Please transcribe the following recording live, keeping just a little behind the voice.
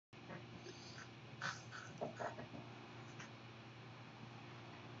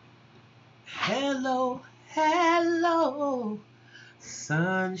Hello, hello,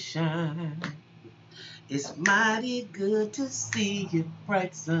 sunshine. It's mighty good to see you,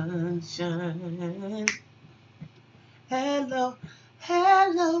 bright sunshine. Hello,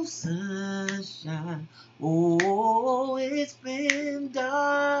 hello, sunshine. Oh, it's been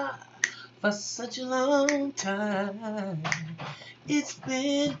dark for such a long time. It's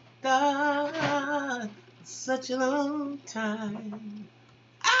been dark for such a long time.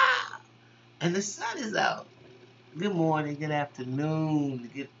 Ah! And the sun is out. Good morning, good afternoon,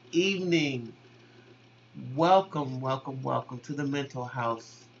 good evening. Welcome, welcome, welcome to the Mental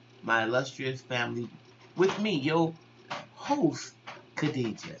House, my illustrious family, with me, your host,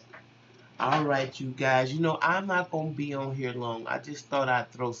 Khadija. All right, you guys, I'm not going to be on here long. I just thought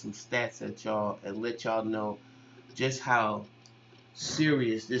I'd throw some stats at y'all and let y'all know just how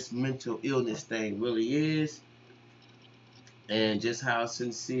serious this mental illness thing really is, and just how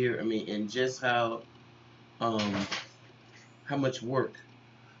sincere, and just um, how much work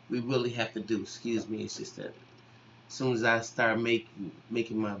we really have to do. Excuse me, it's just that as soon as I start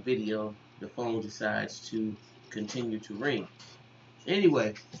making my video, the phone decides to continue to ring.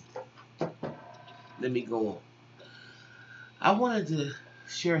 Anyway, let me go on. I wanted to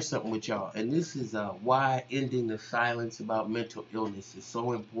share something with y'all, and this is why ending the silence about mental illness is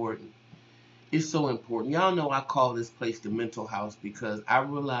so important. It's so important. Y'all know I call this place the Mental House because I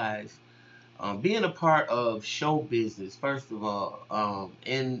realize being a part of show business, first of all,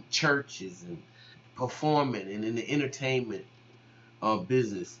 in churches and performing and in the entertainment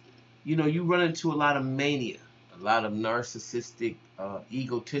business, you run into a lot of mania, a lot of narcissistic,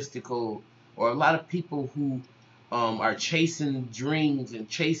 egotistical, or a lot of people who are chasing dreams and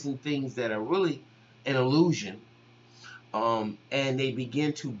chasing things that are really an illusion. And they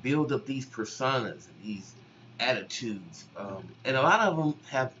begin to build up these personas and these attitudes. And a lot of them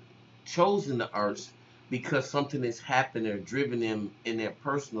have chosen the arts because something has happened or driven them in their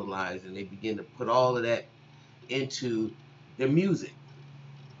personal lives, and they begin to put all of that into their music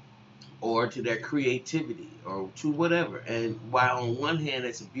or to their creativity or to whatever. And while on one hand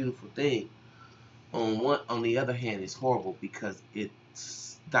it's a beautiful thing, on the other hand it's horrible because it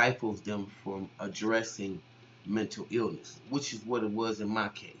stifles them from addressing mental illness, which is what it was in my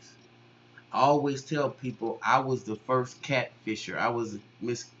case. I always tell people I was the first catfisher. I was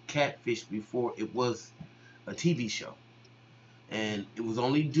Miss Catfish before it was a TV show. And it was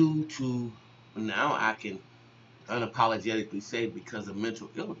only due to, now I can unapologetically say, because of mental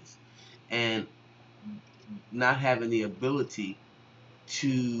illness and not having the ability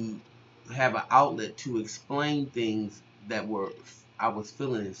to have an outlet to explain things that I was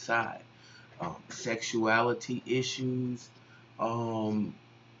feeling inside. Sexuality issues,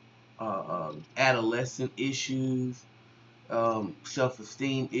 adolescent issues,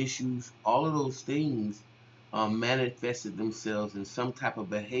 self-esteem issues, all of those things manifested themselves in some type of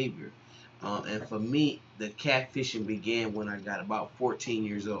behavior. And for me, the catfishing began when I got about 14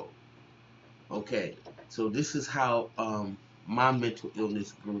 years old. Okay, so this is how my mental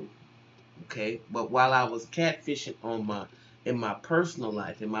illness grew. Okay, but while I was catfishing in my personal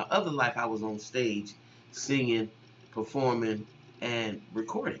life, in my other life, I was on stage singing, performing, and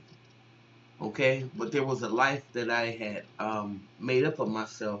recording. Okay, but there was a life that I had made up of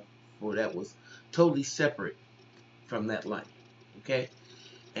myself for that was totally separate from that life. Okay,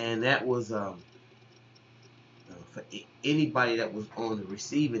 and that was for anybody that was on the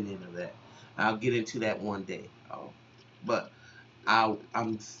receiving end of that. I'll get into that one day. But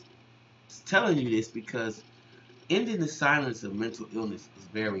I'm telling you this because ending the silence of mental illness is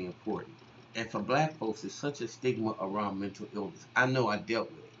very important. And for black folks, there's such a stigma around mental illness. I know I dealt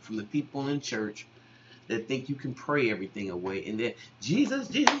with it. From the people in church that think you can pray everything away and that Jesus,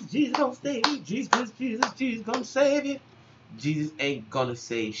 Jesus, Jesus gonna save you. Jesus, Jesus, Jesus gonna save you. Jesus ain't gonna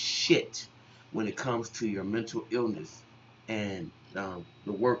save shit when it comes to your mental illness and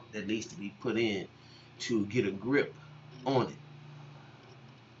the work that needs to be put in to get a grip on it.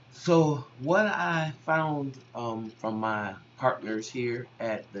 So what I found from my partners here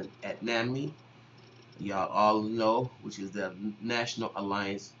at NAMI, y'all all know, which is the National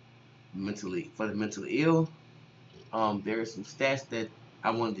Alliance for the Mentally Ill, there are some stats that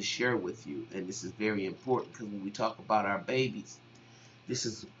I wanted to share with you, and this is very important because when we talk about our babies, this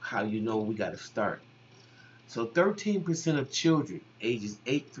is how you know we got to start. So 13% of children ages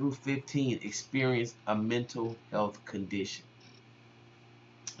 8 through 15 experience a mental health condition.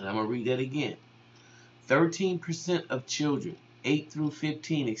 And I'm going to read that again. 13% of children 8 through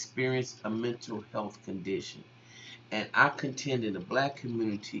 15 experience a mental health condition. And I contend in the black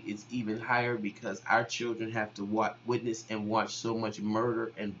community it's even higher because our children have to witness and watch so much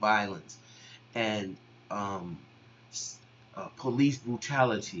murder and violence. and police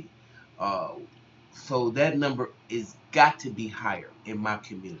brutality. So that number is got to be higher in my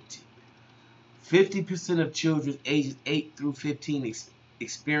community. 50% of children ages 8 through 15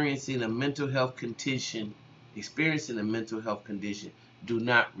 experiencing a mental health condition do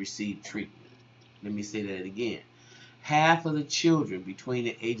not receive treatment. Let me say that again. Half of the children between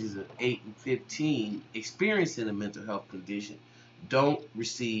the ages of 8 and 15 experiencing a mental health condition don't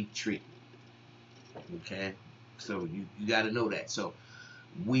receive treatment. Okay? So you got to know that. So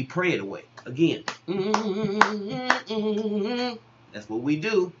we pray it away. Again, that's what we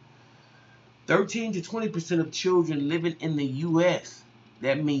do. 13 to 20% of children living in the U.S.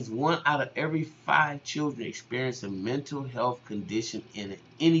 That means 1 out of every 5 children experience a mental health condition in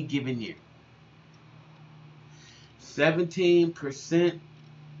any given year. 17%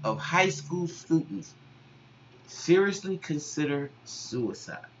 of high school students seriously consider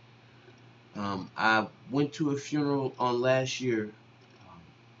suicide. I went to a funeral on last year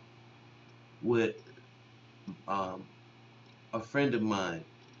with a friend of mine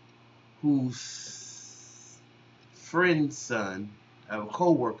whose friend's son, a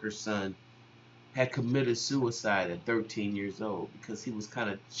co-worker's son, had committed suicide at 13 years old because he was kind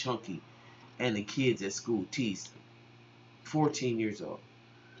of chunky and the kids at school teased him. 14 years old.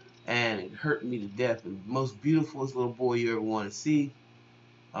 And it hurt me to death. The most beautiful little boy you ever want to see.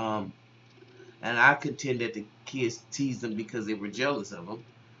 And I contend that the kids teased him because they were jealous of him.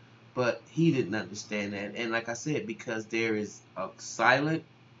 But he didn't understand that. And like I said, because there is a silent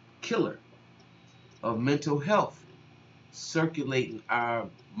killer of mental health circulating our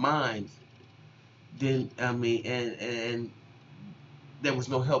minds, then and there was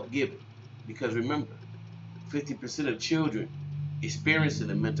no help given. Because remember, 50% of children experiencing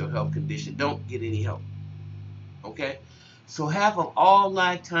a mental health condition don't get any help. Okay? So half of all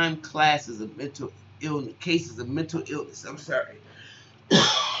lifetime cases of mental illness, I'm sorry.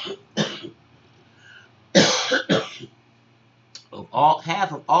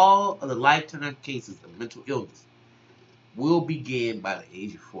 Half of all of the lifetime cases of mental illness will begin by the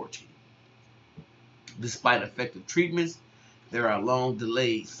age of 14. Despite effective treatments, there are long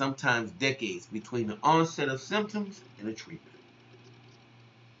delays, sometimes decades, between the onset of symptoms and the treatment.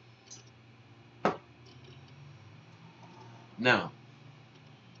 Now,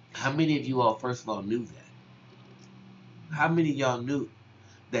 how many of you all, first of all, knew that? How many of y'all knew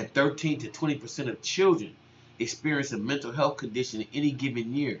that 13 to 20% of children experience a mental health condition in any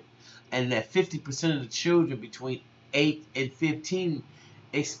given year, and that 50% of the children between 8 and 15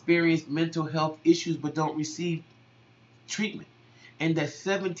 experience mental health issues but don't receive treatment, and that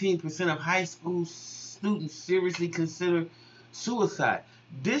 17% of high school students seriously consider suicide?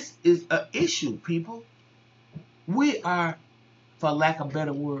 This is an issue, people. We are, for lack of a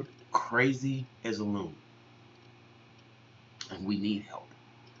better word, crazy as a loon, and we need help.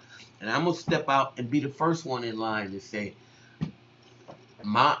 And I'm gonna step out and be the first one in line to say,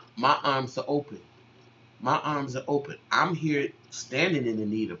 my arms are open. My arms are open. I'm here standing in the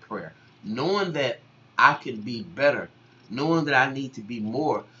need of prayer, knowing that I can be better, knowing that I need to be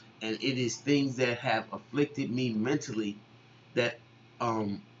more, and it is things that have afflicted me mentally that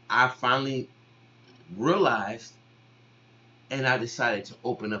I finally realized, and I decided to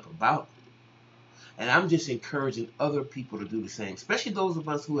open up about. And I'm just encouraging other people to do the same, especially those of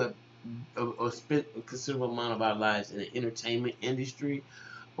us who have spent a considerable amount of our lives in the entertainment industry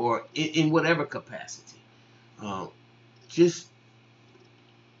or in whatever capacity. Just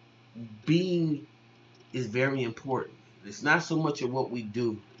being is very important. It's not so much of what we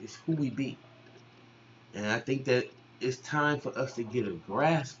do, it's who we be. And I think that it's time for us to get a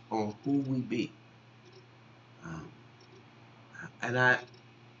grasp on who we be. And I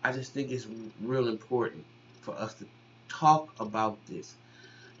just think it's real important for us to talk about this.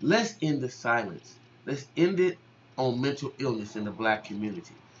 Let's end the silence. Let's end it on mental illness in the black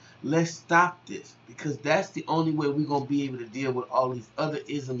community. Let's stop this, because that's the only way we're going to be able to deal with all these other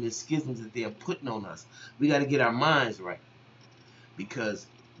isms and schisms that they are putting on us. We got to get our minds right. Because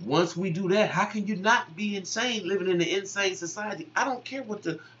once we do that, how can you not be insane living in an insane society? I don't care what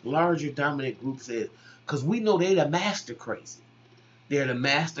the larger dominant group says, because we know they're the master crazy. They're the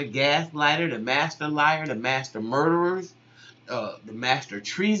master gaslighter, the master liar, the master murderers, the master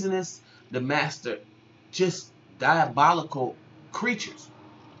treasonous, the master just diabolical creatures,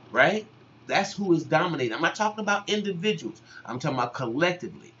 right? That's who is dominating. I'm not talking about individuals. I'm talking about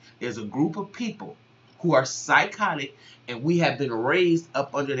collectively. There's a group of people who are psychotic, and we have been raised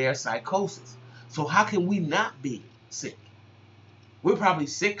up under their psychosis. So how can we not be sick? We're probably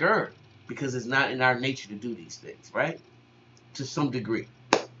sicker because it's not in our nature to do these things, right? To some degree.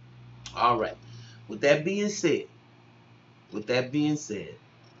 All right. With that being said,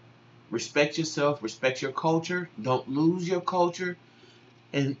 respect yourself, respect your culture, don't lose your culture,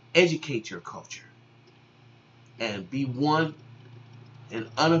 and educate your culture. And be one and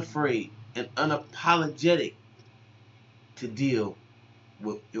unafraid and unapologetic to deal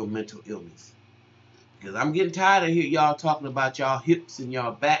with your mental illness. Because I'm getting tired of hearing y'all talking about y'all hips and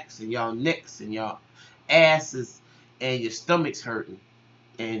y'all backs and y'all necks and y'all asses and your stomach's hurting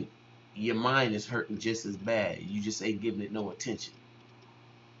and your mind is hurting just as bad. You just ain't giving it no attention.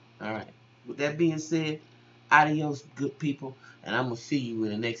 Alright. With that being said, adios, good people, and I'm going to see you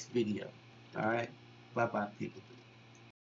in the next video. Alright? Bye-bye, people.